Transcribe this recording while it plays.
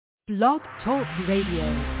Blog Talk Radio.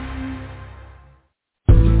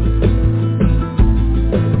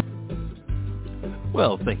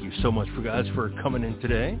 Well, thank you so much for coming in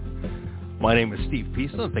today. My name is Steve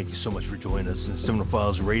Pisa. Thank you so much for joining us in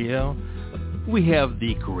Cinephiles Radio. We have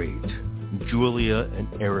the great Julia and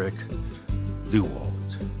Eric Lewald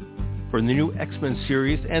from the new X-Men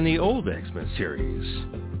series and the old X-Men series.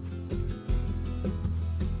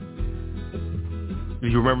 Do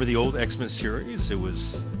you remember the old X-Men series? It was,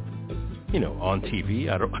 on TV.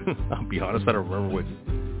 I'll be honest, I don't remember what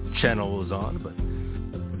channel it was on, but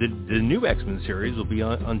the new X-Men series will be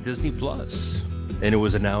on Disney Plus, and it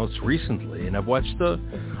was announced recently. And I've watched a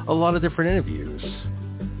lot of different interviews,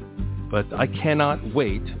 but I cannot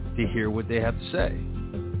wait to hear what they have to say.